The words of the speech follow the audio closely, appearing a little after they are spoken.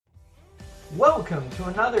Welcome to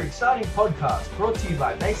another exciting podcast brought to you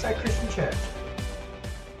by Bayside Christian Church.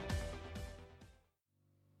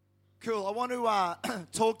 Cool. I want to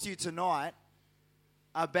talk to you tonight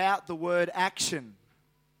about the word action.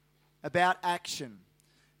 About action.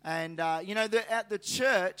 And, the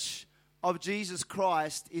church of Jesus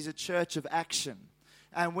Christ is a church of action.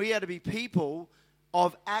 And we are to be people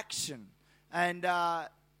of action. And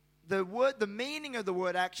the meaning of the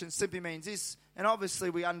word action simply means this, and obviously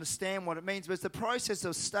we understand what it means, but it's the process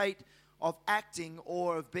or state of acting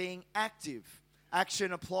or of being active.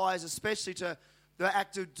 Action applies especially to the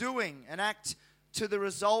act of doing, an act to the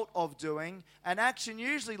result of doing. And action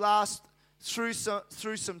usually lasts through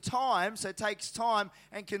some time, so it takes time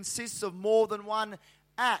and consists of more than one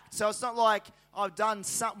act. So it's not like I've done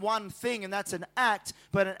one thing and that's an act,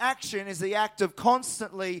 but an action is the act of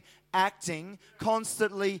constantly acting,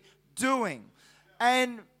 constantly doing.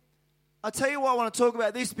 And I'll tell you why I want to talk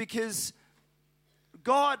about this, because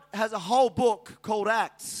God has a whole book called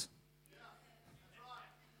Acts.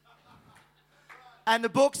 And the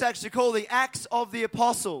book's actually called the Acts of the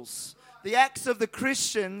Apostles, the Acts of the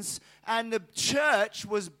Christians, and the church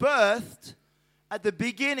was birthed at the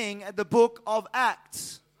beginning of the book of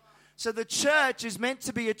Acts. So the church is meant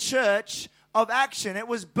to be a church of action. It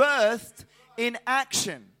was birthed in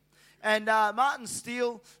action. And Martin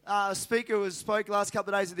Steele, a speaker who spoke last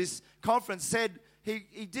couple of days at this conference, said, he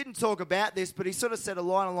didn't talk about this, but he sort of said a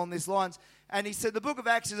line along these lines. And he said the book of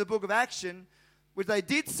Acts is a book of action, which they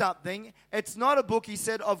did something. It's not a book, he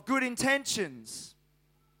said, of good intentions.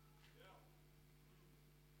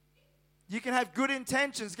 You can have good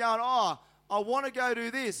intentions going, I want to go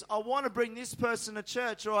do this. I want to bring this person to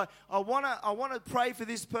church, or I want to pray for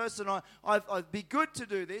this person. I'd be good to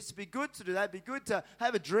do this. Be good to do that. Be good to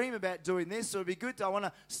have a dream about doing this, or be good to I want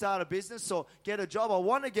to start a business or get a job. I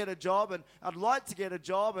want to get a job, and I'd like to get a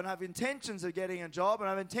job, and have intentions of getting a job, and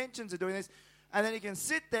have intentions of doing this. And then you can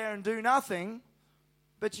sit there and do nothing,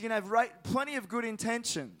 but you can have plenty of good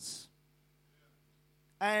intentions.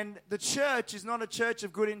 And the church is not a church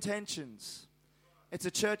of good intentions. It's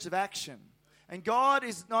a church of action. And God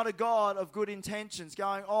is not a God of good intentions,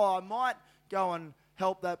 going, I might go and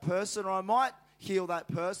help that person, or I might heal that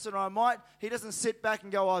person, or he doesn't sit back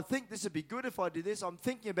and go, I think this would be good if I did this. I'm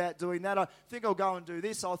thinking about doing that. I think I'll go and do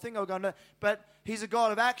this. I think I'll go and do that. But he's a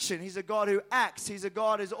God of action. He's a God who acts. He's a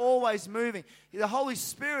God who's always moving. The Holy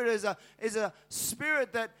Spirit is a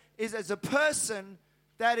spirit that is as a person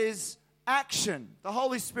that is action. The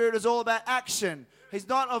Holy Spirit is all about action. He's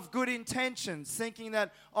not of good intentions, thinking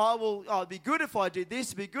that, it'd be good if I did this,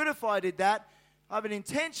 it'd be good if I did that. I have an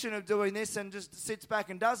intention of doing this and just sits back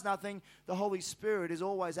and does nothing. The Holy Spirit is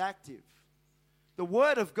always active. The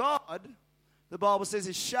Word of God, the Bible says,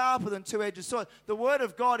 is sharper than two-edged sword. The Word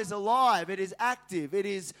of God is alive. It is active. It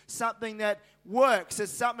is something that works.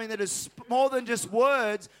 It's something that is more than just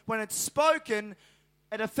words. When it's spoken,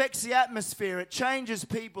 it affects the atmosphere. It changes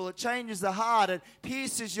people. It changes the heart. It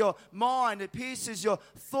pierces your mind. It pierces your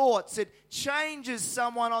thoughts. It changes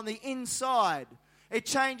someone on the inside. It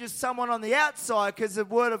changes someone on the outside, because the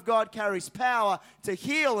Word of God carries power to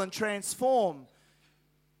heal and transform.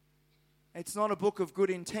 It's not a book of good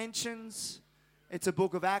intentions. It's a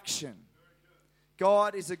book of action.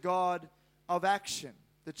 God is a God of action.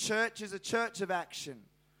 The church is a church of action.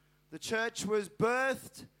 The church was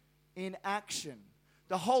birthed in action.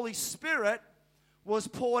 The Holy Spirit was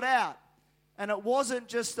poured out. And it wasn't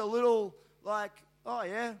just a little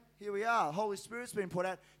here we are. The Holy Spirit's been poured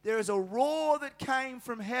out. There is a roar that came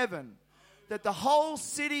from heaven that the whole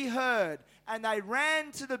city heard. And they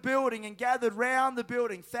ran to the building and gathered round the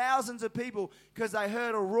building, thousands of people, because they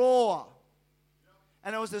heard a roar.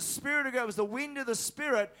 And it was the Spirit of God, it was the wind of the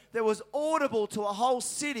Spirit that was audible to a whole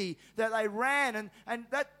city, that they ran. And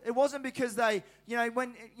that it wasn't because they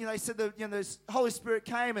said the Holy Spirit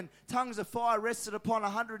came and tongues of fire rested upon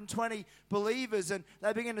 120 believers and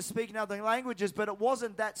they began to speak in other languages, but it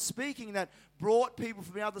wasn't that speaking that brought people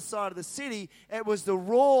from the other side of the city. It was the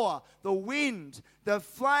roar, the wind, the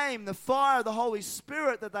flame, the fire of the Holy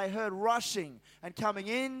Spirit that they heard rushing and coming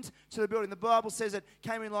into the building. The Bible says it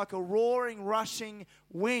came in like a roaring, rushing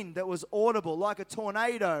wind that was audible, like a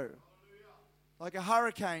tornado, like a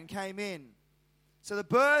hurricane came in. So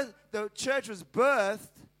the church was birthed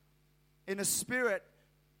in a spirit,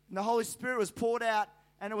 and the Holy Spirit was poured out,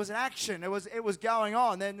 and it was an action. It was going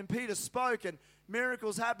on. Then Peter spoke, and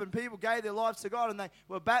miracles happened. People gave their lives to God, and they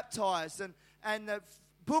were baptized. And the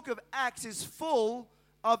book of Acts is full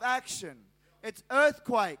of action. It's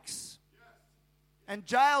earthquakes and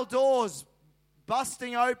jail doors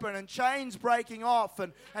busting open and chains breaking off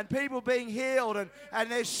and people being healed and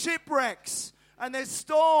there's shipwrecks and there's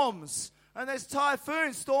storms And there's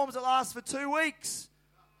typhoons, storms that last for 2 weeks.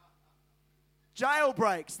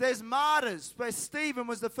 Jailbreaks. There's martyrs, where Stephen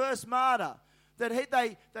was the first martyr.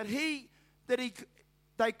 They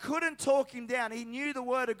couldn't talk him down. He knew the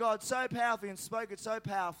word of God so powerfully and spoke it so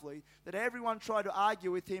powerfully that everyone tried to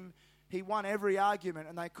argue with him. He won every argument,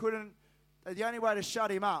 and they couldn't. The only way to shut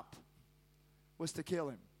him up was to kill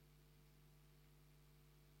him.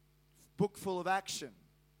 Book full of action,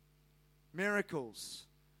 miracles,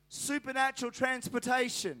 supernatural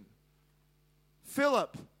transportation.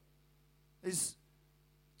 Philip is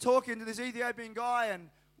talking to this Ethiopian guy, and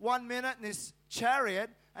 1 minute in this chariot,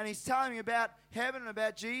 and he's telling him about heaven and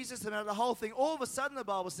about Jesus and about the whole thing. All of a sudden, the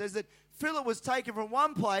Bible says that Philip was taken from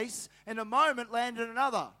one place and in a moment landed in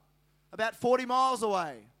another, about 40 miles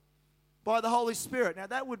away, by the Holy Spirit. Now,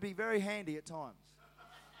 that would be very handy at times.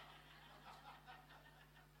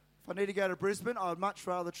 If I need to go to Brisbane, I'd much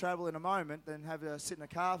rather travel in a moment than have to sit in a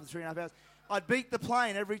car for 3.5 hours. I'd beat the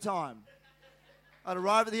plane every time. I'd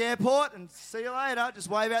arrive at the airport and see you later. Just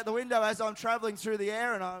wave out the window as I'm traveling through the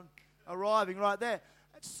air and I'm arriving right there.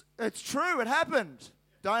 It's true, it happened.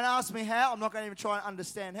 Don't ask me how. I'm not going to even try and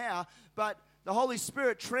understand how. But the Holy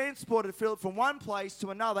Spirit transported Philip from one place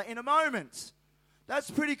to another in a moment.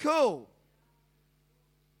 That's pretty cool.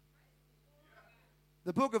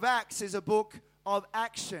 The book of Acts is a book of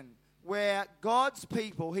action where God's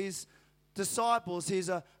people, his disciples,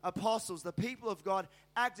 his apostles, the people of God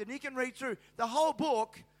acted. And you can read through. The whole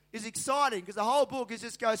book is exciting because the whole book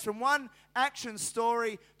just goes from one action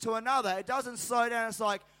story to another. It doesn't slow down. It's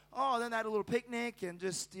like, oh, then they had a little picnic and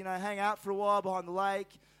just, hang out for a while behind the lake.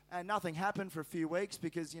 And nothing happened for a few weeks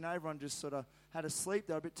because, everyone just sort of had a sleep.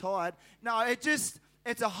 They were a bit tired. No,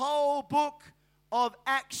 it's a whole book of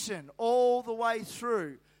action all the way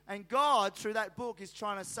through. And God, through that book, is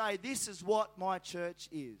trying to say, this is what my church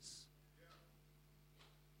is.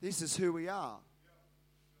 This is who we are.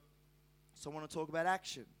 So I want to talk about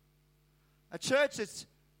action. A church that's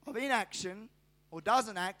of inaction or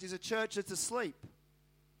doesn't act is a church that's asleep.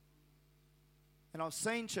 And I've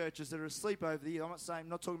seen churches that are asleep over the years. I'm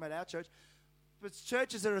not talking about our church. But it's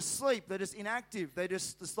churches that are asleep. They're just inactive.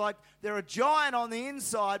 It's like they're a giant on the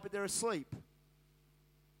inside, but they're asleep.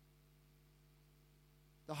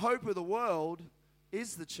 The hope of the world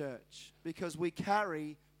is the church because we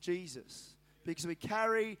carry Jesus. Because we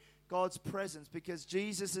carry God's presence. Because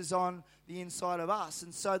Jesus is on the inside of us.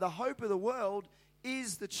 And so the hope of the world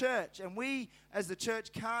is the church. And we, as the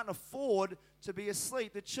church, can't afford to be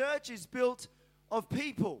asleep. The church is built of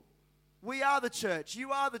people. We are the church.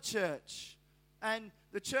 You are the church. And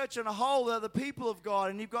the church on a whole are the people of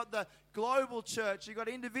God. And you've got the global church. You've got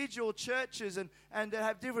individual churches and that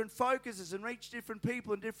have different focuses and reach different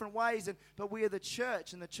people in different ways. But we are the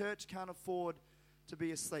church, and the church can't afford to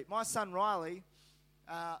be asleep. My son Riley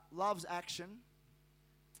loves action.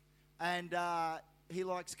 And he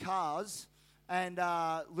likes cars and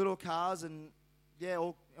little cars and,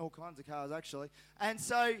 all kinds of cars actually. And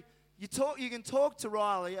so you can talk to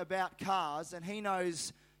Riley about cars, and he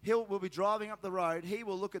knows we'll be driving up the road. He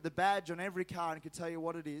will look at the badge on every car and can tell you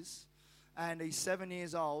what it is. And he's 7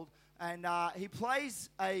 years old, and he plays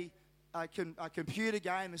a computer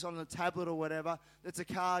game. It's on a tablet or whatever. It's a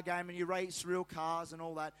car game, and you race real cars and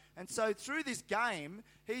all that. And so through this game,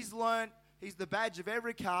 he's learned he's the badge of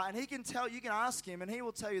every car, and he can tell. You can ask him, and he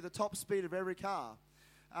will tell you the top speed of every car.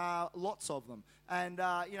 Lots of them. And,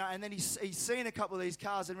 and then he's seen a couple of these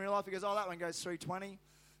cars in real life. He goes, oh, that one goes 320.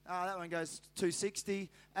 That one goes 260.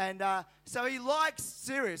 And so he likes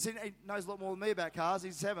serious. He knows a lot more than me about cars.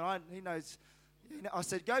 He's 7. He knows. I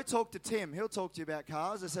said, go talk to Tim. He'll talk to you about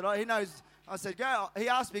cars. I said, he knows. I said, go. He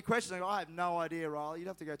asked me a question. I go, I have no idea, Riley. You'd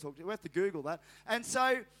have to go talk to him. We have to Google that. And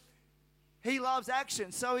so he loves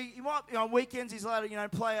action. So he might, on weekends, he's allowed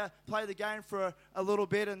to, play the game for a little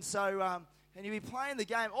bit. And so... and he'll be playing the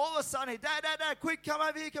game. All of a sudden, Dad, quick, come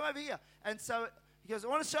over here. And so he goes, I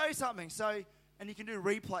want to show you something. And he can do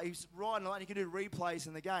replays. He's riding along, and he can do replays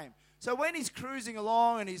in the game. So when he's cruising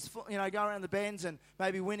along and he's going around the bends and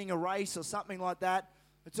maybe winning a race or something like that,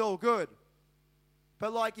 it's all good.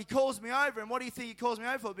 But he calls me over, and what do you think he calls me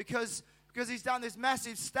over for? Because he's done this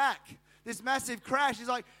massive stack, this massive crash. He's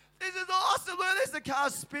like, this is awesome. Look at this. The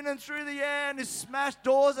car's spinning through the air and his smashed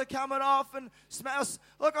doors are coming off. And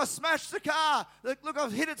look, I smashed the car. Look,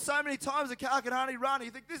 I've hit it so many times the car can hardly run. You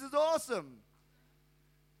think, this is awesome.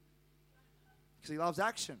 Because he loves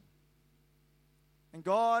action. And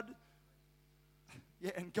God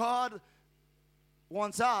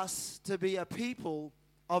wants us to be a people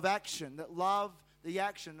of action that love the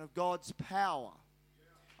action of God's power,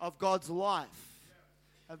 of God's life.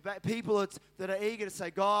 People that are eager to say,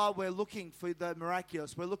 God, we're looking for the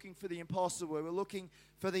miraculous. We're looking for the impossible. We're looking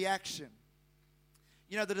for the action.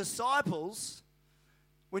 You know, the disciples,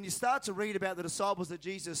 when you start to read about the disciples that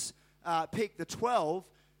Jesus picked, the 12,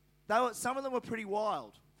 some of them were pretty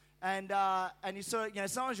wild. And you sort of,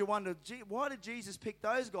 sometimes you wonder, why did Jesus pick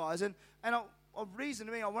those guys? And a reason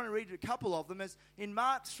to me, I want to read a couple of them, is in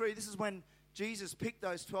Mark 3, this is when Jesus picked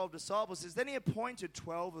those 12 disciples. It says, then he appointed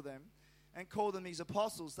 12 of them and called them his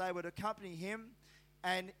apostles. They would accompany him,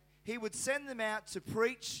 and he would send them out to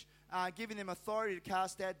preach, giving them authority to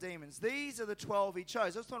cast out demons. These are the 12 he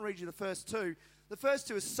chose. I just want to read you the first two. The first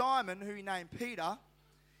two is Simon, who he named Peter,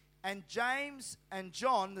 and James and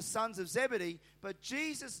John, the sons of Zebedee, but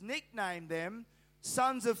Jesus nicknamed them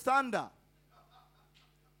sons of thunder.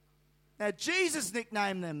 Now, Jesus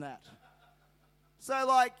nicknamed them that.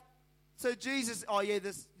 So Jesus,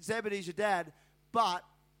 Zebedee's your dad, but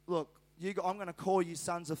look, I'm going to call you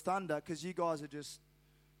sons of thunder because you guys are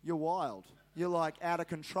you're wild. You're like out of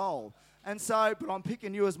control. And so, but I'm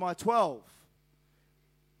picking you as my 12.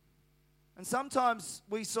 And sometimes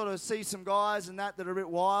we sort of see some guys and that are a bit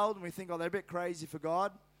wild, and we think, they're a bit crazy for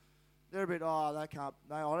God. They're a bit, I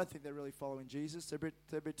don't think they're really following Jesus. They're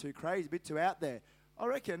a bit too crazy, a bit too out there. I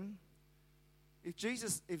reckon if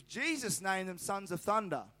Jesus named them sons of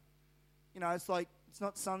thunder, it's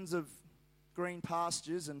not sons of green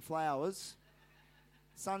pastures and flowers,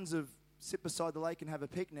 sons of sit beside the lake and have a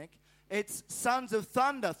picnic. It's sons of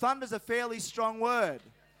thunder. Thunder's a fairly strong word.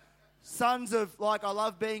 Sons of, I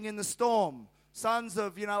love being in the storm. Sons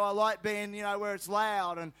of, I like being, where it's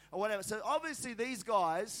loud or whatever. So obviously these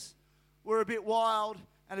guys were a bit wild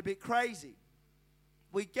and a bit crazy.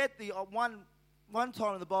 We get the one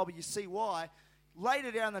time in the Bible you see why.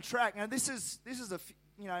 Later down the track, now this is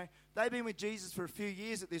they've been with Jesus for a few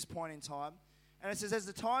years at this point in time. And it says, as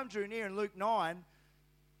the time drew near in Luke 9,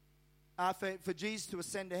 for Jesus to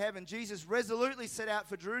ascend to heaven, Jesus resolutely set out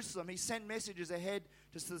for Jerusalem. He sent messengers ahead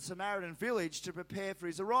to the Samaritan village to prepare for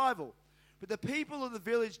his arrival. But the people of the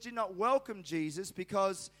village did not welcome Jesus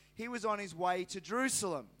because he was on his way to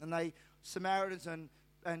Jerusalem. And Samaritans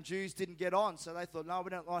and Jews didn't get on. So they thought, no,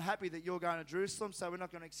 we're not happy that you're going to Jerusalem, so we're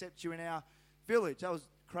not going to accept you in our village. That was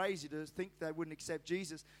crazy to think they wouldn't accept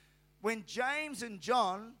Jesus. When James and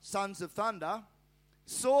John, sons of thunder,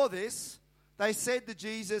 saw this, they said to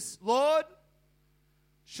Jesus, Lord,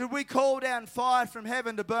 should we call down fire from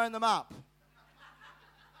heaven to burn them up?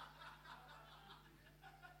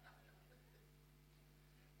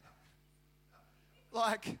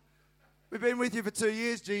 We've been with you for 2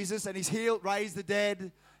 years, Jesus, and he's healed, raised the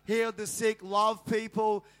dead, healed the sick, loved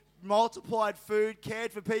people, multiplied food,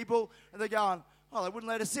 cared for people. And they're going, they wouldn't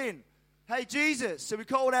let us in. Hey, Jesus, should we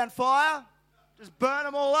call down fire? Just burn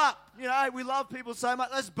them all up. We love people so much.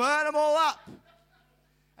 Let's burn them all up.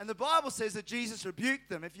 And the Bible says that Jesus rebuked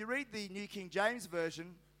them. If you read the New King James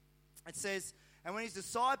Version, it says, and when his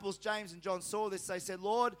disciples, James and John, saw this, they said,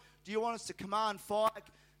 Lord, do you want us to command fire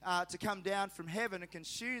to come down from heaven and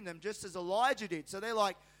consume them, just as Elijah did? So they're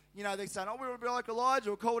like, they're saying, we will be like Elijah,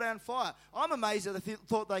 we'll call down fire. I'm amazed that they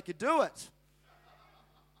thought they could do it.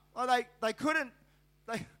 They couldn't.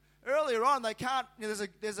 Earlier on, they can't. There's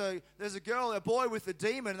a boy with a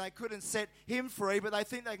demon, and they couldn't set him free, but they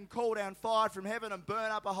think they can call down fire from heaven and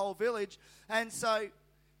burn up a whole village. And so,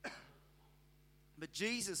 but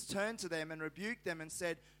Jesus turned to them and rebuked them and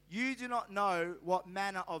said, you do not know what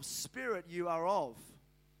manner of spirit you are of.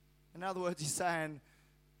 In other words, he's saying,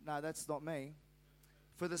 no, that's not me.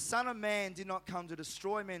 For the Son of Man did not come to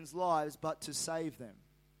destroy men's lives, but to save them.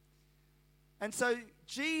 And so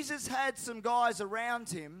Jesus had some guys around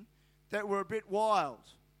him that were a bit wild.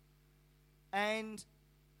 And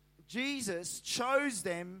Jesus chose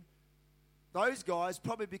them, those guys,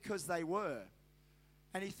 probably because they were.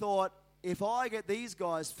 And he thought, if I get these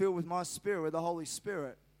guys filled with my spirit, with the Holy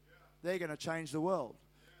Spirit, they're going to change the world.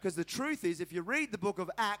 Because the truth is, if you read the book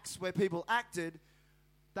of Acts where people acted,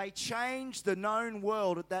 they changed the known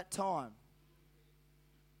world at that time.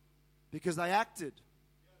 Because they acted.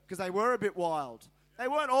 Because they were a bit wild. They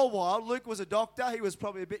weren't all wild. Luke was a doctor.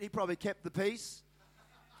 He probably kept the peace.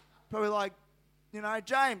 Probably like,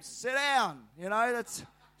 James, sit down.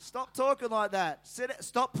 Stop talking like that.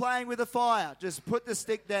 Stop playing with the fire. Just put the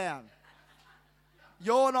stick down.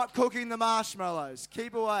 You're not cooking the marshmallows.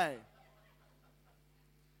 Keep away.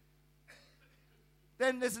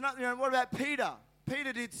 Then there's another, what about Peter?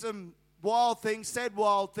 Peter did some wild things, said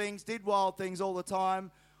wild things, did wild things all the time.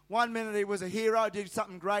 1 minute he was a hero, did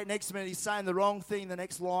something great. Next minute he's saying the wrong thing, the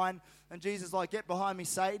next line. And Jesus is like, get behind me,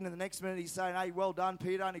 Satan. And the next minute he's saying, hey, well done,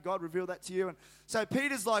 Peter. Only God revealed that to you. And so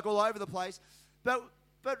Peter's like all over the place. But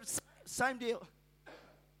same deal.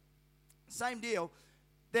 Same deal.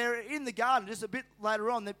 They're in the garden just a bit later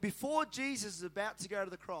on, that before Jesus is about to go to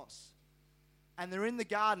the cross. And they're in the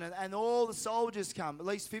garden, and all the soldiers come. At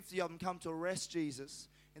least 50 of them come to arrest Jesus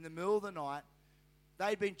in the middle of the night.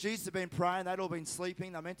 Jesus had been praying. They'd all been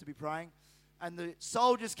sleeping. They're meant to be praying. And the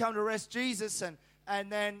soldiers come to arrest Jesus, and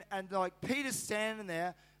like Peter's standing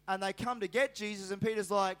there, and they come to get Jesus, and Peter's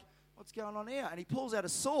like, what's going on here? And he pulls out a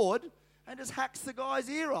sword and just hacks the guy's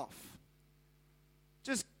ear off.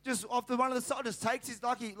 Just off one of the soldiers, takes his,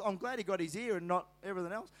 I'm glad he got his ear and not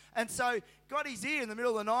everything else. And so got his ear in the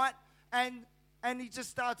middle of the night, and he just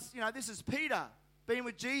starts, this is Peter, been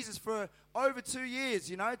with Jesus for over 2 years,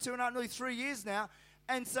 2.5, nearly 3 years now.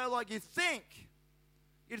 And so, you'd think,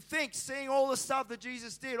 seeing all the stuff that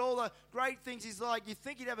Jesus did, all the great things, he's like, you'd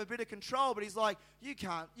think he'd have a bit of control, but he's like, you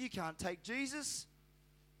can't take Jesus.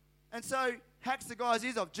 And so, hacks the guy's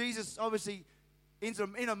ears off. Jesus, obviously,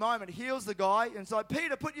 in a moment, heals the guy, and it's like,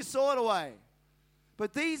 Peter, put your sword away.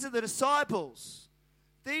 But these are the disciples.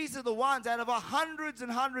 These are the ones, out of hundreds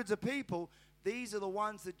and hundreds of people, these are the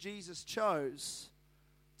ones that Jesus chose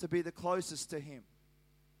to be the closest to him.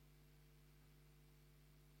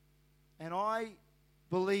 And I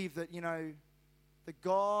believe that, that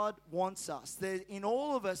God wants us. In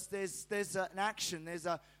all of us, there's an action.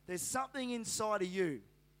 There's something inside of you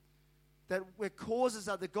that causes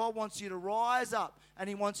that God wants you to rise up, and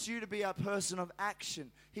he wants you to be a person of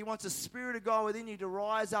action. He wants the Spirit of God within you to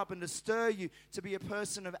rise up and to stir you to be a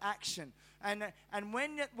person of action. And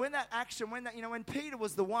when that action, when Peter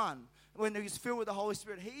was the one, when he was filled with the Holy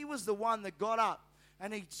Spirit, he was the one that got up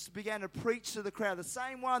and he began to preach to the crowd. The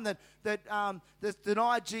same one that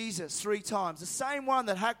denied Jesus 3 times. The same one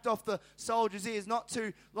that hacked off the soldiers' ears not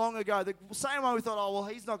too long ago. The same one we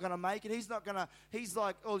thought, he's not going to make it. He's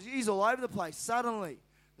all over the place. Suddenly,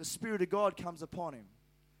 the Spirit of God comes upon him.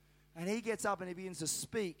 And he gets up and he begins to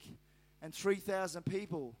speak. And 3,000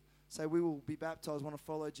 people say, we will be baptized, want to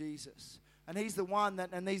follow Jesus. And he's the one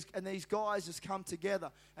and these guys just come together.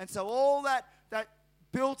 And so all that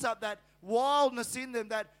built up, that wildness in them,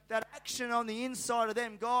 that action on the inside of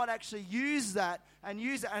them, God actually used that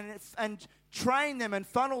and trained them and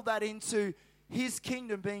funneled that into his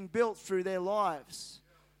kingdom being built through their lives.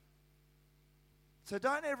 So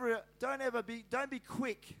don't be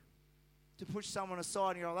quick to push someone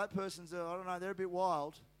aside and go, that person's, I don't know, they're a bit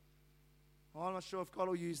wild. Well, I'm not sure if God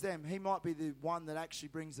will use them. He might be the one that actually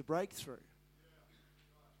brings the breakthrough.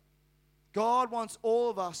 God wants all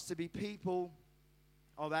of us to be people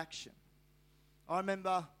of action. I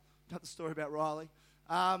remember, got the story about Riley.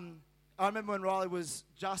 I remember when Riley was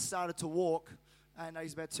just started to walk, and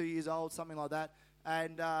he's about 2 years old, something like that,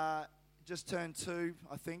 and just turned 2,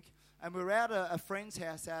 I think. And we were out at a friend's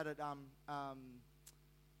house out at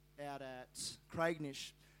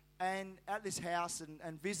Craignish, and at this house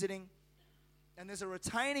and visiting. And there's a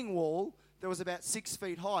retaining wall that was about 6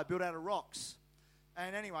 feet high, built out of rocks.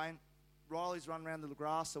 And anyway, Riley's run around the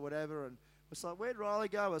grass or whatever, and it's like, where'd Riley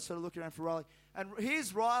go? I was sort of looking around for Riley. And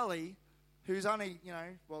here's Riley, who's only, he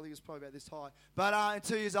was probably about this high, but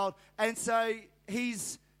 2 years old. And so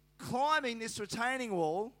he's climbing this retaining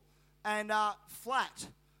wall and flat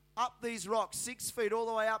up these rocks, 6 feet all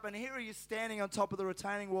the way up. And here he is standing on top of the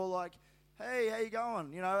retaining wall like, hey, how you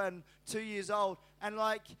going? And 2 years old. And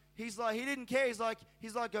he didn't care. He's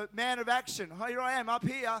like a man of action. Here I am up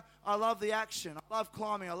here. I love the action. I love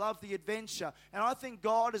climbing. I love the adventure. And I think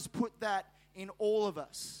God has put that in all of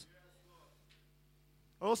us.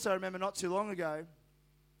 I also remember not too long ago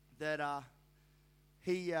that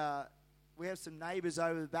we have some neighbours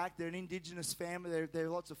over the back. They're an Indigenous family. They're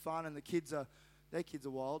lots of fun, and their kids are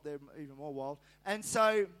wild. They're even more wild. And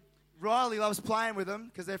so Riley loves playing with them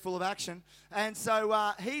because they're full of action. And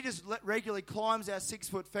so he just regularly climbs our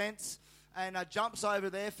 6-foot fence and jumps over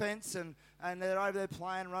their fence, and they're over there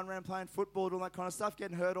playing, run around playing football, all that kind of stuff,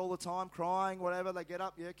 getting hurt all the time, crying, whatever. They get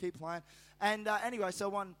up, keep playing. And anyway, so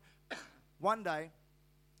one day,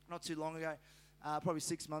 not too long ago, probably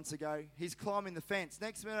 6 months ago, he's climbing the fence.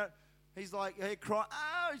 Next minute, he's like,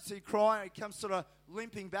 crying. He comes sort of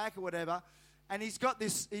limping back or whatever. And he's got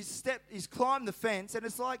this, he's climbed the fence, and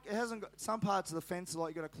it's like, it hasn't got, some parts of the fence are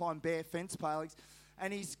like you've got to climb bare fence palings.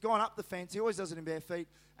 And he's gone up the fence, he always does it in bare feet,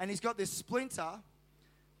 and he's got this splinter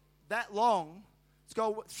that long. It's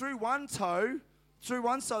got through one toe, through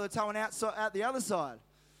one side of the toe and out the other side.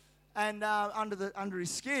 And under his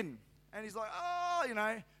skin. And he's like,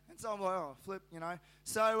 and so I'm like, flip,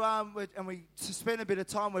 So, we spend a bit of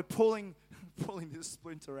time, we're pulling this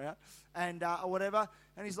splinter out and or whatever,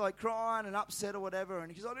 and he's like crying and upset or whatever,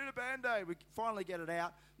 and he's like, I need a Band-Aid. We finally get it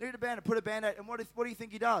out, need a Band-Aid, put a Band-Aid, and what do you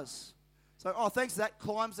think he does? So, thanks for that,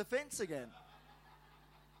 climbs the fence again.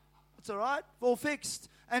 It's all right. All fixed.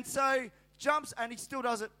 And so jumps, and he still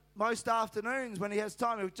does it most afternoons when he has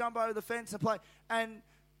time. He'll jump over the fence and play. And,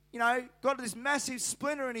 got this massive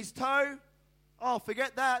splinter in his toe. Oh,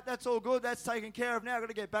 forget that. That's all good. That's taken care of now. I've got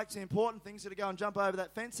to get back to the important things. Got to go and jump over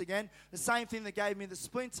that fence again. The same thing that gave me the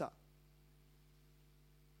splinter.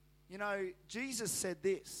 Jesus said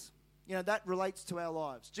this. That relates to our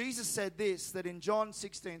lives. Jesus said this, that in John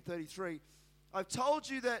 16:33, I've told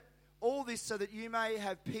you that all this so that you may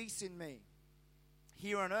have peace in me.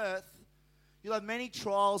 Here on earth, you'll have many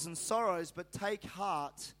trials and sorrows, but take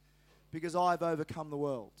heart because I've overcome the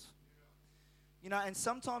world. And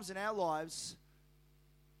sometimes in our lives,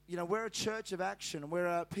 we're a church of action. We're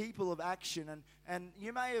a people of action. And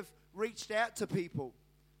you may have reached out to people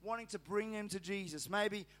wanting to bring them to Jesus,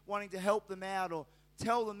 maybe wanting to help them out or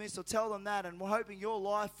tell them this or tell them that, and we're hoping your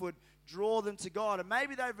life would draw them to God. And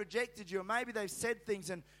maybe they've rejected you, or maybe they've said things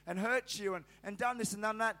and hurt you and done this and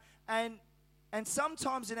done that. And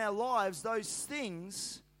sometimes in our lives, those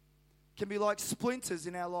things can be like splinters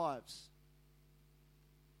in our lives.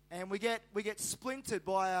 And we get splintered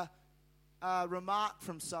by a remark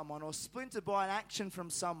from someone, or splintered by an action from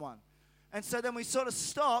someone. And so then we sort of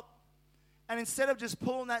stop, and instead of just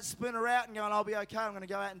pulling that splinter out and going, I'll be okay, I'm going to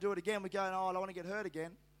go out and do it again, we go, oh, I don't want to get hurt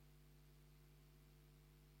again.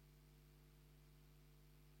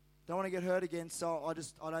 Don't want to get hurt again, so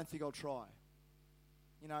I don't think I'll try.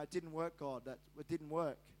 It didn't work, God. It didn't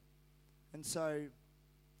work. And so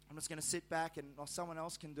I'm just going to sit back and someone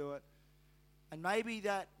else can do it. And maybe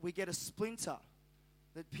that we get a splinter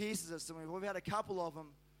that pierces us. And we've had a couple of them.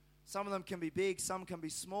 Some of them can be big, some can be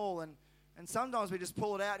small. And sometimes we just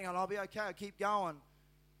pull it out and go, I'll be okay, I'll keep going.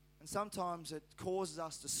 And sometimes it causes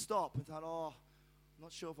us to stop and think, I'm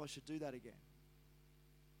not sure if I should do that again.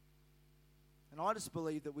 And I just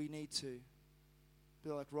believe that we need to be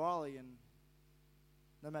like Riley, and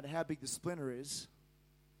no matter how big the splinter is,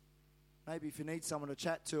 maybe if you need someone to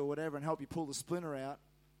chat to or whatever and help you pull the splinter out,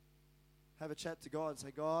 have a chat to God and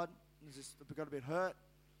say, God, I've got a bit hurt.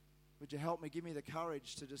 Would you help me? Give me the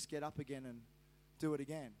courage to just get up again and do it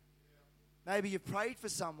again. Yeah. Maybe you've prayed for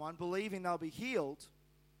someone believing they'll be healed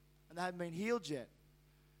and they haven't been healed yet.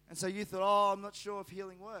 And so you thought, I'm not sure if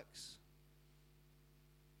healing works.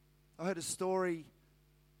 I heard a story,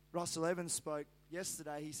 Russell Evans spoke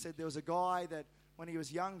yesterday. He said there was a guy that when he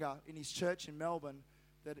was younger in his church in Melbourne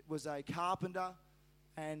that was a carpenter,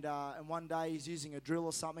 and one day he's using a drill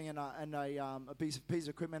or something, and a piece of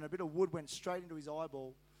equipment, a bit of wood went straight into his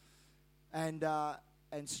eyeball, and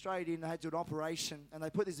straight in. They had to do an operation, and they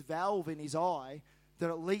put this valve in his eye that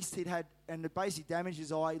at least he'd had, and it basically damaged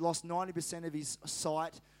his eye. He lost 90% of his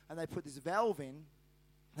sight, and they put this valve in.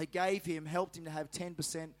 They helped him to have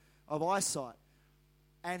 10% of eyesight.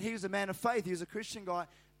 And he was a man of faith. He was a Christian guy.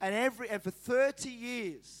 And for 30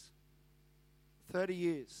 years,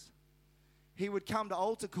 he would come to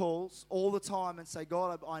altar calls all the time and say,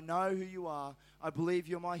 God, I know who you are. I believe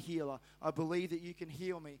you're my healer. I believe that you can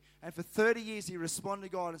heal me. And for 30 years, he responded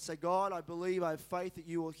to God and said, God, I believe, I have faith that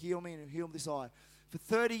you will heal me and heal this eye. For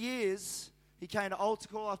 30 years, he came to altar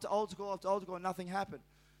call after altar call after altar call, and nothing happened.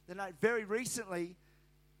 Then very recently,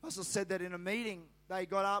 Russell said that in a meeting, they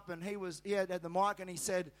got up and he had the mic, and he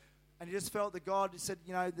said, and he just felt that God said,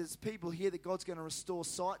 there's people here that God's going to restore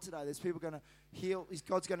sight today. There's people going to heal,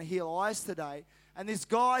 God's going to heal eyes today. And this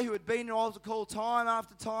guy who had been to altar call time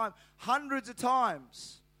after time, hundreds of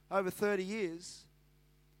times over 30 years,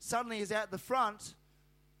 suddenly is out the front,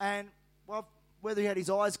 and whether he had his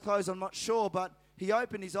eyes closed, I'm not sure, but he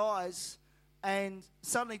opened his eyes and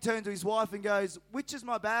suddenly turned to his wife and goes, which is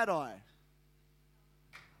my bad eye?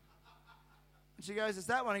 And she goes, it's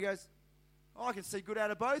that one. He goes, I can see good out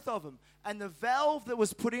of both of them. And the valve that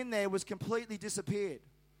was put in there was completely disappeared.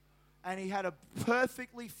 And he had a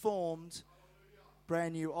perfectly formed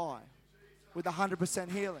brand new eye with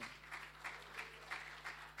 100% healing.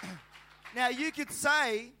 Now you could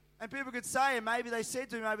say, and people could say, and maybe they said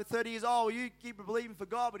to him over 30 years, oh, you keep believing for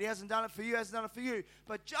God, but he hasn't done it for you, hasn't done it for you.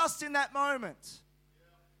 But just in that moment,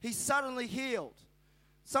 he's suddenly healed.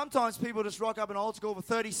 Sometimes people just rock up an altar call for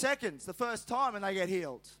 30 seconds the first time and they get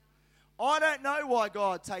healed. I don't know why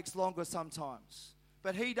God takes longer sometimes,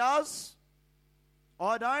 but he does.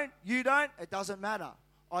 I don't. You don't. It doesn't matter.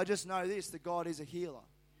 I just know this, that God is a healer.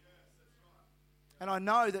 Yes, that's right. And I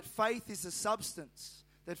know that faith is the substance,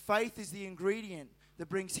 that faith is the ingredient that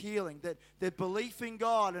brings healing, that belief in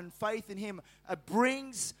God and faith in him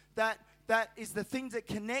brings that is the thing that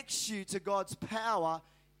connects you to God's power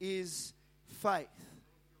is faith.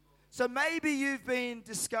 So maybe you've been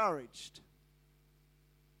discouraged.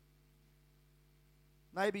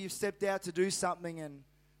 Maybe you've stepped out to do something and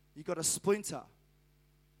you've got a splinter.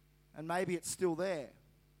 And maybe it's still there.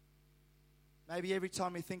 Maybe every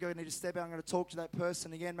time you think I need to step out, I'm going to talk to that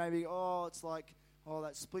person again. Maybe, it's like,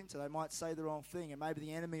 that splinter. They might say the wrong thing. And maybe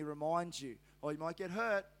the enemy reminds you. Or you might get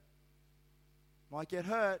hurt. I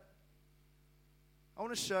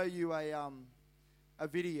want to show you a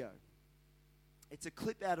video. It's a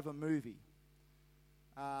clip out of a movie.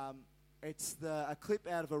 It's a clip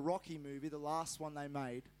out of a Rocky movie, the last one they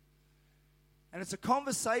made. And it's a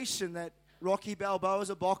conversation that Rocky Balboa is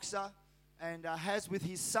a boxer and has with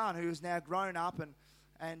his son, who is now grown up.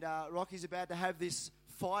 And Rocky's about to have this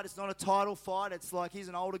fight. It's not a title fight. It's like he's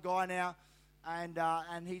an older guy now.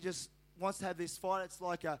 And he just wants to have this fight. It's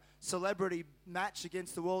like a celebrity match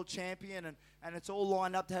against the world champion. And it's all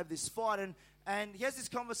lined up to have this fight. And he has this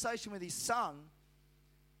conversation with his son,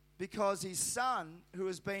 because his son, who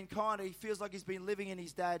has been he feels like he's been living in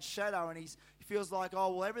his dad's shadow, and he feels like,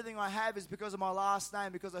 everything I have is because of my last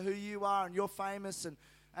name, because of who you are, and you're famous.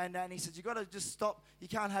 And he says, you got to just stop. You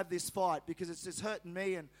can't have this fight because it's just hurting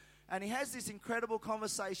me. And he has this incredible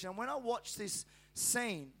conversation. And when I watch this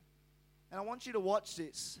scene, and I want you to watch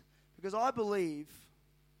this, because I believe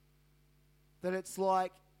that it's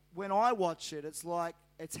like, when I watch it, it's like,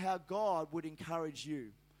 it's how God would encourage you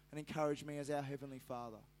and encourage me as our Heavenly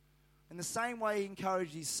Father. In the same way he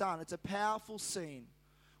encouraged his son, it's a powerful scene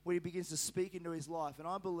where he begins to speak into his life. And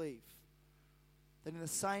I believe that in the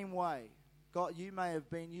same way, God, you may have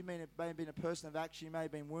been a person of action, you may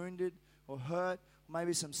have been wounded or hurt, or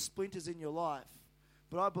maybe some splinters in your life.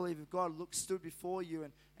 But I believe if God stood before you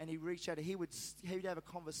and he reached out, he would have a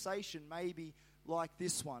conversation maybe like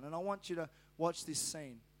this one. And I want you to watch this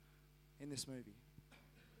scene in this movie.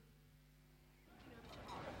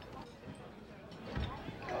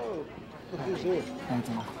 Oh, look who's here.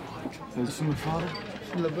 Anthony. Is this my father?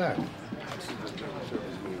 It's in the back. It's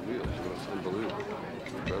unbelievable.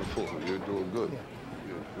 Wonderful. You're doing good.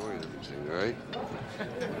 You're enjoying everything, all right?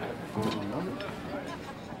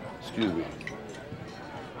 Excuse me.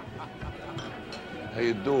 How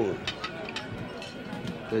you doing?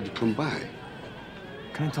 Glad you come by.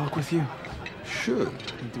 Can I talk with you? Sure.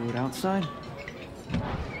 Can we do it outside?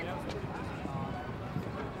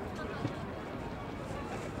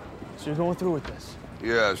 So you're going through with this?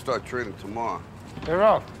 Yeah, I start training tomorrow. Hey,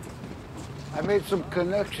 Ralph, I made some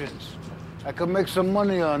connections. I can make some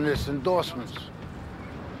money on this, endorsements.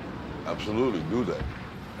 Absolutely, do that.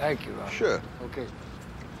 Thank you, Ralph. Sure. Okay.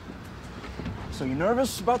 So you're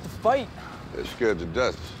nervous about the fight? They're scared to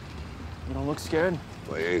death. You don't look scared?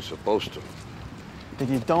 Well, you ain't supposed to.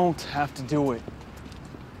 Then you don't have to do it.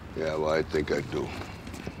 Yeah, well, I think I do.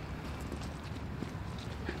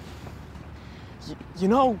 You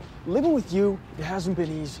know, living with you, it hasn't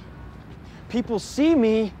been easy. People see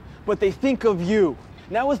me, but they think of you.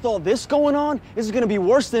 Now with all this going on, this is gonna be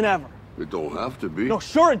worse than ever. It don't have to be. No,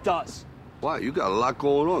 sure it does. Why? You got a lot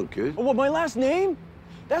going on, kid. Well, my last name?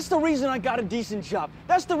 That's the reason I got a decent job.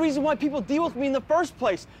 That's the reason why people deal with me in the first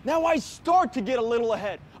place. Now I start to get a little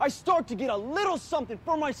ahead. I start to get a little something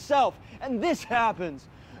for myself, and this happens.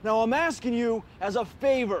 Now I'm asking you as a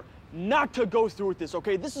favor not to go through with this,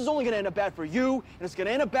 okay? This is only gonna end up bad for you, and it's gonna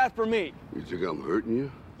end up bad for me. You think I'm hurting you?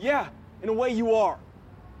 Yeah, in a way you are.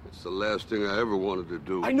 It's the last thing I ever wanted to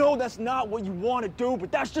do. I know that's not what you want to do, but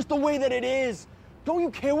that's just the way that it is. Don't you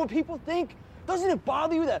care what people think? Doesn't it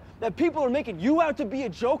bother you that people are making you out to be a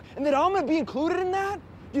joke and that I'm going to be included in that?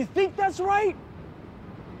 Do you think that's right?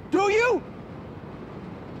 Do you?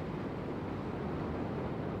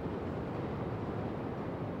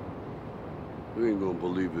 You ain't gonna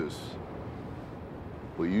believe this.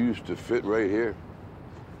 But you used to fit right here.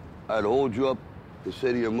 I'd hold you up and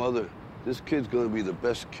say to your mother, this kid's gonna be the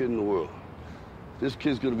best kid in the world. This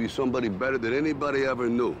kid's gonna be somebody better than anybody ever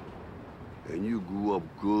knew. And you grew up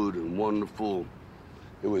good and wonderful.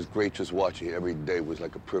 It was great just watching you every day. It was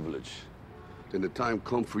like a privilege. Then the time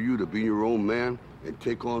come for you to be your own man and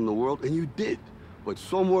take on the world, and you did. But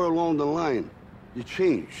somewhere along the line, you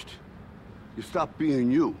changed. You stopped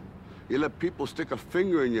being you. You let people stick a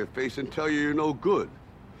finger in your face and tell you you're no good.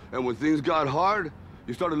 And when things got hard,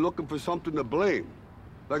 you started looking for something to blame,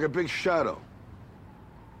 like a big shadow.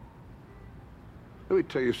 Let me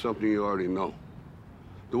tell you something you already know.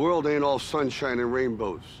 The world ain't all sunshine and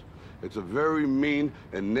rainbows. It's a very mean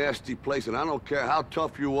and nasty place, and I don't care how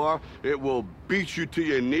tough you are, it will beat you to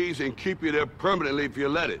your knees and keep you there permanently if you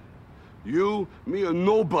let it. You, me, or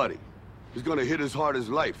nobody is gonna hit as hard as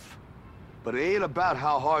life. But it ain't about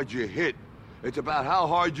how hard you hit. It's about how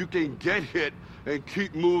hard you can get hit and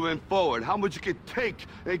keep moving forward. How much you can take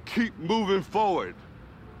and keep moving forward.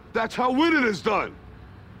 That's how winning is done.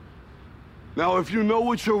 Now, if you know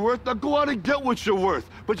what you're worth, now go out and get what you're worth.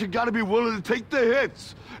 But you got to be willing to take the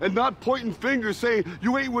hits and not pointing fingers saying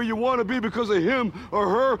you ain't where you want to be because of him or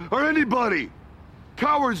her or anybody.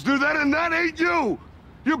 Cowards do that, and that ain't you.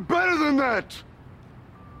 You're better than that.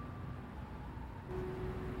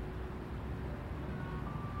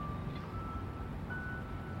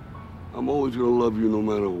 I'm always going to love you no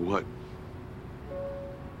matter what.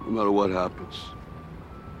 No matter what happens.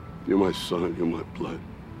 You're my son, you're my blood.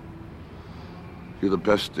 You're the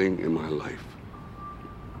best thing in my life.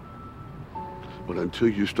 But until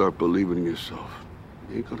you start believing in yourself,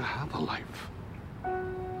 you ain't gonna have a life.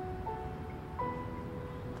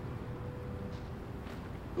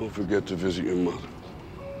 Don't forget to visit your mother.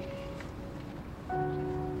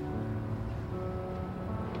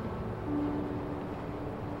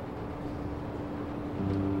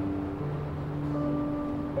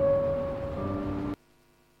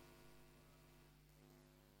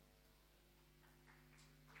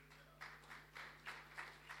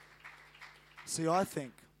 See, I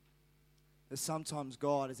think that sometimes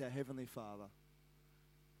God is our Heavenly Father.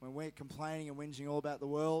 When we're complaining and whinging all about the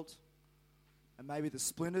world and maybe the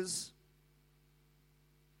splinters,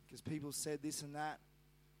 because people said this and that,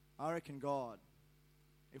 I reckon God,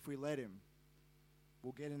 if we let Him,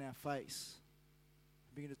 will get in our face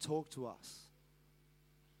and begin to talk to us.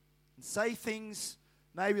 And say things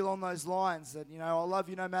maybe along those lines that, I love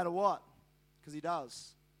you no matter what, because He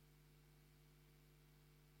does.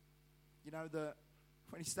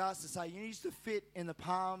 When He starts to say, you used to fit in this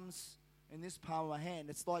palm of my hand,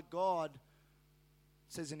 it's like God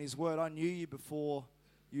says in His word, I knew you before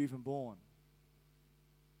you were even born.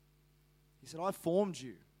 He said, I formed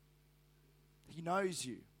you. He knows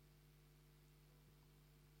you.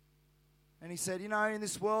 And He said, in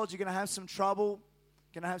this world you're going to have some trouble,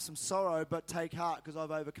 going to have some sorrow, but take heart because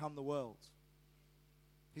I've overcome the world.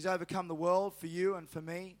 He's overcome the world for you and for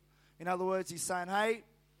me. In other words, He's saying, hey,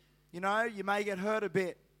 you may get hurt a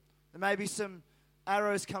bit. There may be some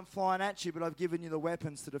arrows come flying at you, but I've given you the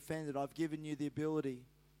weapons to defend it. I've given you the ability.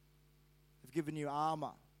 I've given you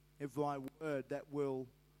armor of my word that will,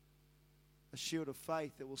 a shield of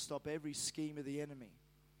faith that will stop every scheme of the enemy.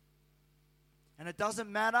 And it doesn't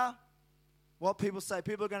matter what people say.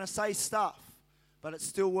 People are going to say stuff, but it's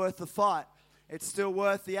still worth the fight. It's still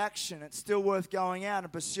worth the action. It's still worth going out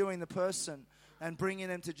and pursuing the person and bringing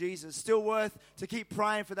them to Jesus. It's still worth to keep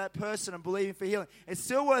praying for that person and believing for healing. It's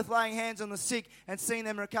still worth laying hands on the sick and seeing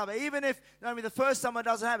them recover. Even if the first time it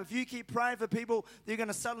doesn't happen, if you keep praying for people, you're going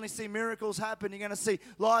to suddenly see miracles happen. You're going to see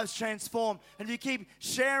lives transformed. And if you keep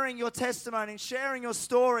sharing your testimony and sharing your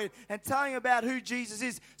story and telling about who Jesus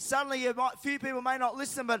is, suddenly few people may not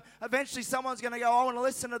listen, but eventually someone's going to go, I want to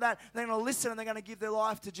listen to that. They're going to listen and they're going to give their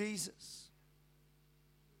life to Jesus.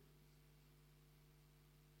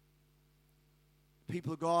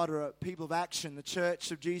 People of God are a people of action. The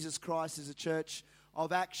church of Jesus Christ is a church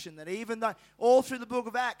of action. That even though all through the book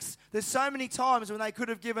of Acts, there's so many times when they could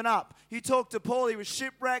have given up. You talk to Paul, he was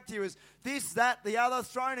shipwrecked, he was this, that, the other,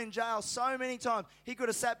 thrown in jail so many times. He could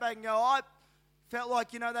have sat back and go, I felt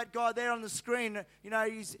like, that guy there on the screen,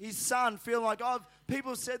 his son, feeling like,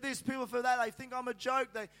 people said this, people feel that, they think I'm a joke,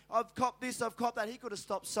 I've copped this, I've copped that. He could have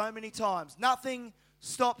stopped so many times. Nothing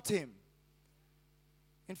stopped him.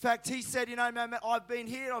 In fact, he said, I've been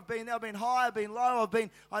here, I've been there, I've been high, I've been low,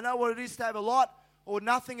 I know what it is to have a lot or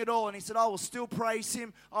nothing at all. And he said, I will still praise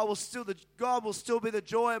Him. God will still be the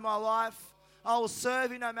joy of my life. I will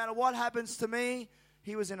serve Him no matter what happens to me.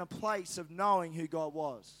 He was in a place of knowing who God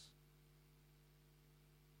was.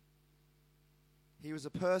 He was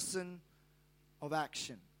a person of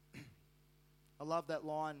action. I love that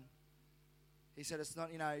line. He said, it's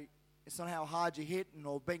not how hard you hit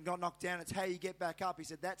or being got knocked down. It's how you get back up. He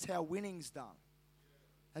said, that's how winning's done.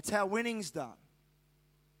 That's how winning's done.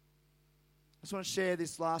 I just want to share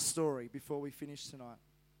this last story before we finish tonight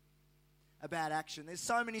about action. There's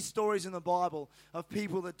so many stories in the Bible of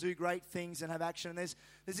people that do great things and have action. And there's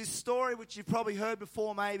this story which you've probably heard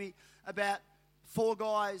before maybe about 4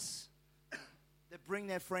 guys that bring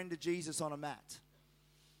their friend to Jesus on a mat.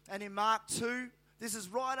 And in Mark 2, this is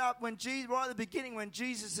right at the beginning when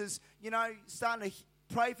Jesus is, starting to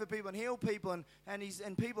pray for people and heal people,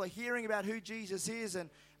 and people are hearing about who Jesus is, and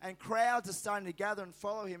crowds are starting to gather and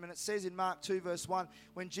follow Him. And it says in Mark 2 verse 1,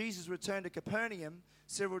 when Jesus returned to Capernaum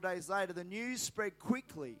several days later, the news spread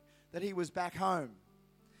quickly that He was back home.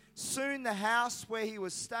 Soon the house where He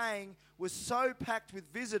was staying was so packed with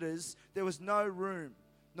visitors, there was no room,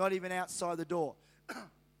 not even outside the door.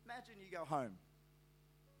 Imagine you go home.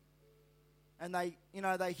 And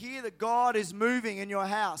they hear that God is moving in your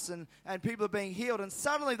house and people are being healed. And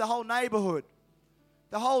suddenly the whole neighborhood,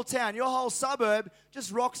 The whole town, your whole suburb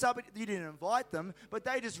just rocks up. You didn't invite them, but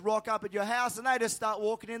they just rock up at your house and they just start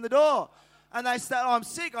walking in the door. And they start, I'm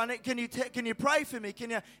sick. Can you pray for me? Can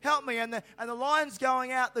you help me? And the line's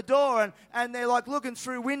going out the door and they're like looking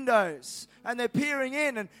through windows and they're peering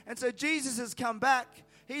in. And so Jesus has come back.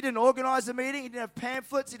 He didn't organize a meeting. He didn't have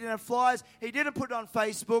pamphlets. He didn't have flyers. He didn't put it on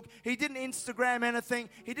Facebook. He didn't Instagram anything.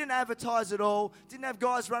 He didn't advertise it all. Didn't have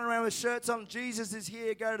guys running around with shirts on, Jesus is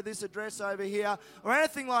here, go to this address over here, or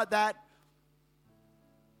anything like that.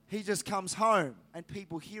 He just comes home and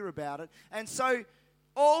people hear about it. And so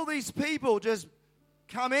all these people just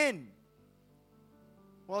come in.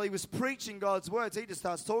 While he was preaching God's words, he just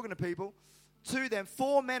starts talking to people. To them,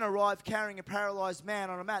 4 men arrive carrying a paralyzed man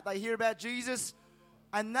on a mat. They hear about Jesus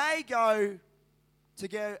and they go to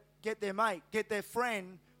get their mate, get their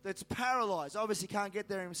friend that's paralyzed. Obviously can't get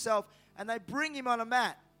there himself. And they bring him on a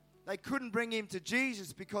mat. They couldn't bring him to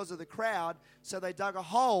Jesus because of the crowd, so they dug a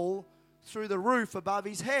hole through the roof above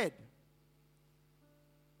his head.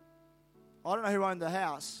 I don't know who owned the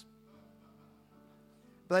house,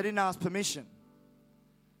 but they didn't ask permission.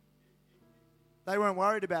 They weren't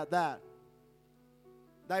worried about that.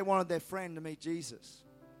 They wanted their friend to meet Jesus.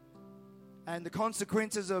 And the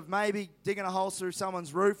consequences of maybe digging a hole through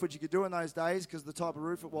someone's roof, which you could do in those days because of the type of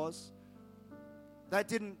roof it was, that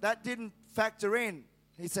didn't factor in.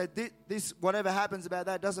 He said, this whatever happens about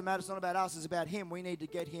that doesn't matter. It's not about us. It's about him. We need to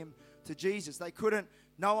get him to Jesus.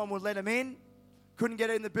 No one would let him in. Couldn't get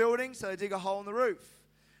in the building, so they dig a hole in the roof.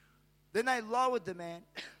 Then they lowered the man.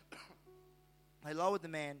 They lowered the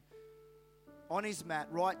man on his mat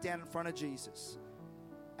right down in front of Jesus.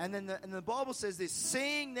 And then the Bible says this,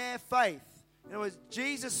 seeing their faith. In other words,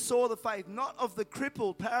 Jesus saw the faith, not of the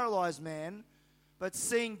crippled, paralyzed man, but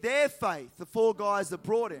seeing their faith, the 4 guys that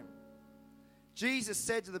brought him. Jesus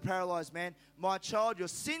said to the paralyzed man, my child, your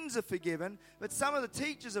sins are forgiven. But some of the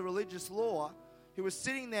teachers of religious law who were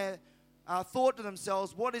sitting there thought to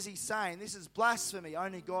themselves, what is he saying? This is blasphemy.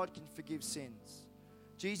 Only God can forgive sins.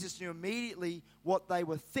 Jesus knew immediately what they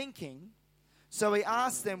were thinking. So he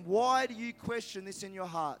asked them, why do you question this in your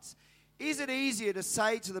hearts? Is it easier to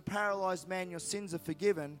say to the paralyzed man, your sins are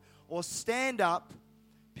forgiven, or stand up,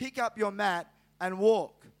 pick up your mat, and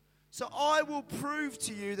walk? So I will prove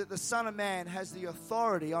to you that the Son of Man has the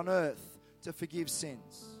authority on earth to forgive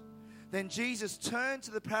sins. Then Jesus turned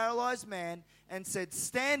to the paralyzed man and said,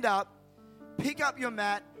 stand up, pick up your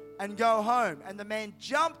mat, and go home. And the man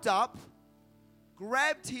jumped up,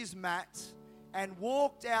 grabbed his mat, and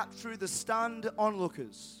walked out through the stunned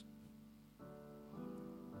onlookers.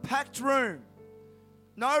 Packed room.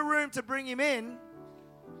 No room to bring him in.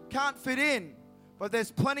 Can't fit in. But there's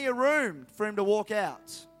plenty of room for him to walk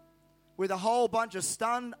out. With a whole bunch of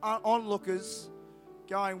stunned onlookers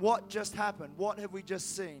going, what just happened? What have we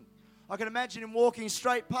just seen? I can imagine him walking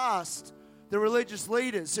straight past the religious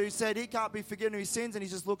leaders who said he can't be forgiven of his sins, and he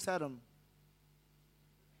just looks at them.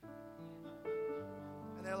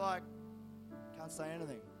 And they're like, can't say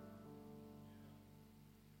anything.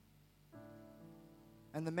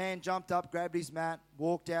 And the man jumped up, grabbed his mat,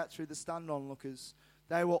 walked out through the stunned onlookers.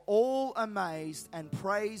 They were all amazed and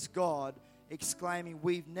praised God, exclaiming,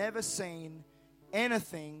 we've never seen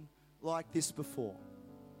anything like this before.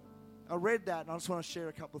 I read that, and I just want to share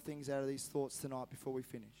a couple of things out of these thoughts tonight before we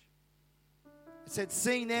finish. It said,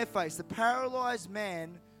 seeing their face, the paralyzed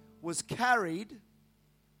man was carried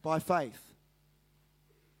by faith.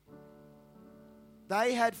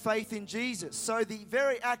 They had faith in Jesus. So the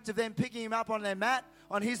very act of them picking him up on their mat,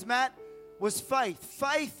 on his mat, was faith.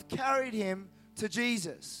 Faith carried him to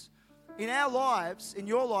Jesus. In our lives, in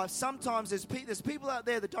your life, sometimes there's people out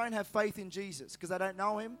there that don't have faith in Jesus because they don't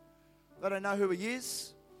know him. They don't know who he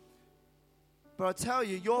is. But I tell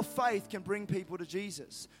you, your faith can bring people to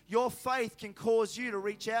Jesus. Your faith can cause you to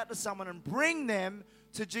reach out to someone and bring them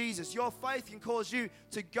to Jesus. Your faith can cause you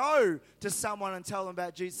to go to someone and tell them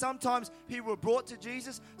about Jesus. Sometimes people were brought to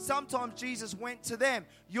Jesus. Sometimes Jesus went to them.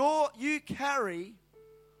 You carry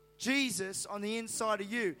Jesus on the inside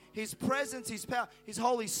of you. His presence, His power, His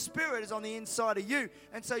Holy Spirit is on the inside of you.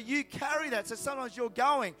 And so you carry that. So sometimes you're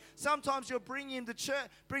going. Sometimes you're bringing him to church,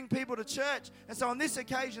 bring people to church. And so on this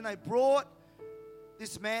occasion, they brought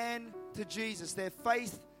this man to Jesus. Their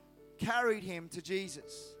faith carried him to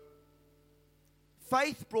Jesus.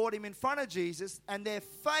 Faith brought him in front of Jesus, and their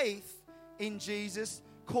faith in Jesus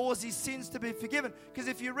caused his sins to be forgiven. Because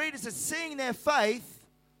if you read it, it says, seeing their faith,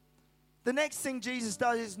 the next thing Jesus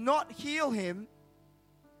does is not heal him,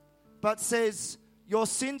 but says, your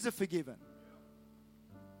sins are forgiven.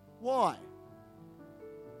 Why?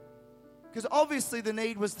 Because obviously the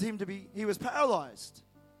need was he was paralyzed.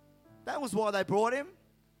 That was why they brought him.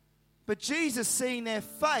 But Jesus, seeing their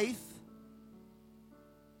faith,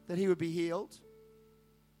 that he would be healed,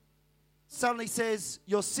 suddenly says,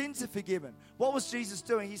 your sins are forgiven. What was Jesus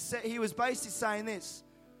doing? He was basically saying this.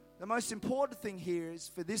 The most important thing here is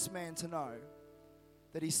for this man to know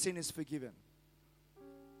that his sin is forgiven.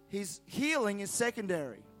 His healing is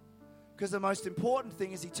secondary, because the most important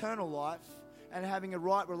thing is eternal life and having a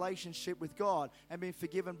right relationship with God and being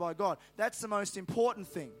forgiven by God. That's the most important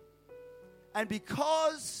thing. And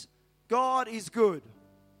because God is good,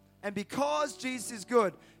 and because Jesus is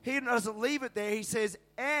good, he doesn't leave it there. He says,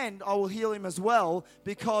 and I will heal him as well,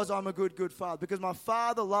 because I'm a good, good Father. Because my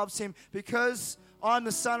Father loves him. Because I'm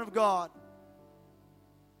the Son of God.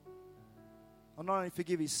 I'll not only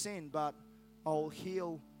forgive his sin, but I'll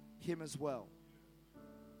heal him as well.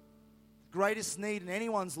 The greatest need in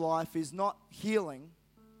anyone's life is not healing.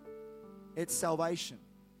 It's salvation.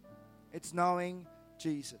 It's knowing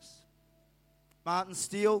Jesus. Martin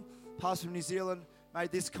Steele, pastor from New Zealand,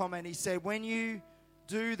 made this comment. He said, when you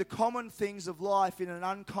do the common things of life in an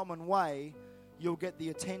uncommon way, you'll get the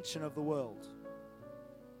attention of the world.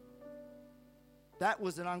 That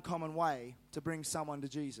was an uncommon way to bring someone to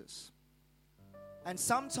Jesus. And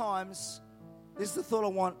sometimes, this is the thought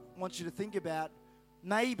I want you to think about,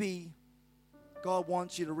 maybe God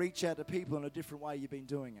wants you to reach out to people in a different way you've been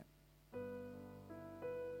doing it.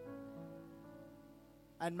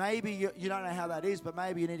 And maybe you don't know how that is, but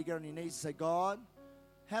maybe you need to get on your knees and say, God,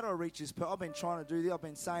 how do I reach this person? I've been trying to do this. I've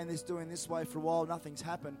been saying this, doing this way for a while. Nothing's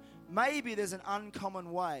happened. Maybe there's an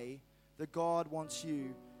uncommon way that God wants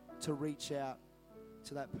you to reach out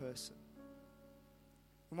to that person.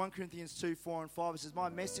 In 1 Corinthians 2, 4 and 5, it says, my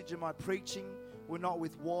message and my preaching were not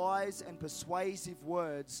with wise and persuasive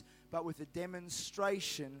words, but with a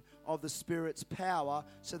demonstration of the Spirit's power,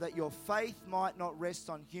 so that your faith might not rest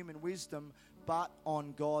on human wisdom, but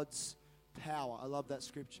on God's power. I love that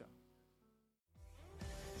scripture.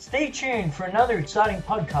 Stay tuned for another exciting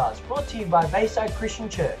podcast brought to you by Bayside Christian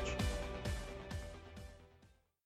Church.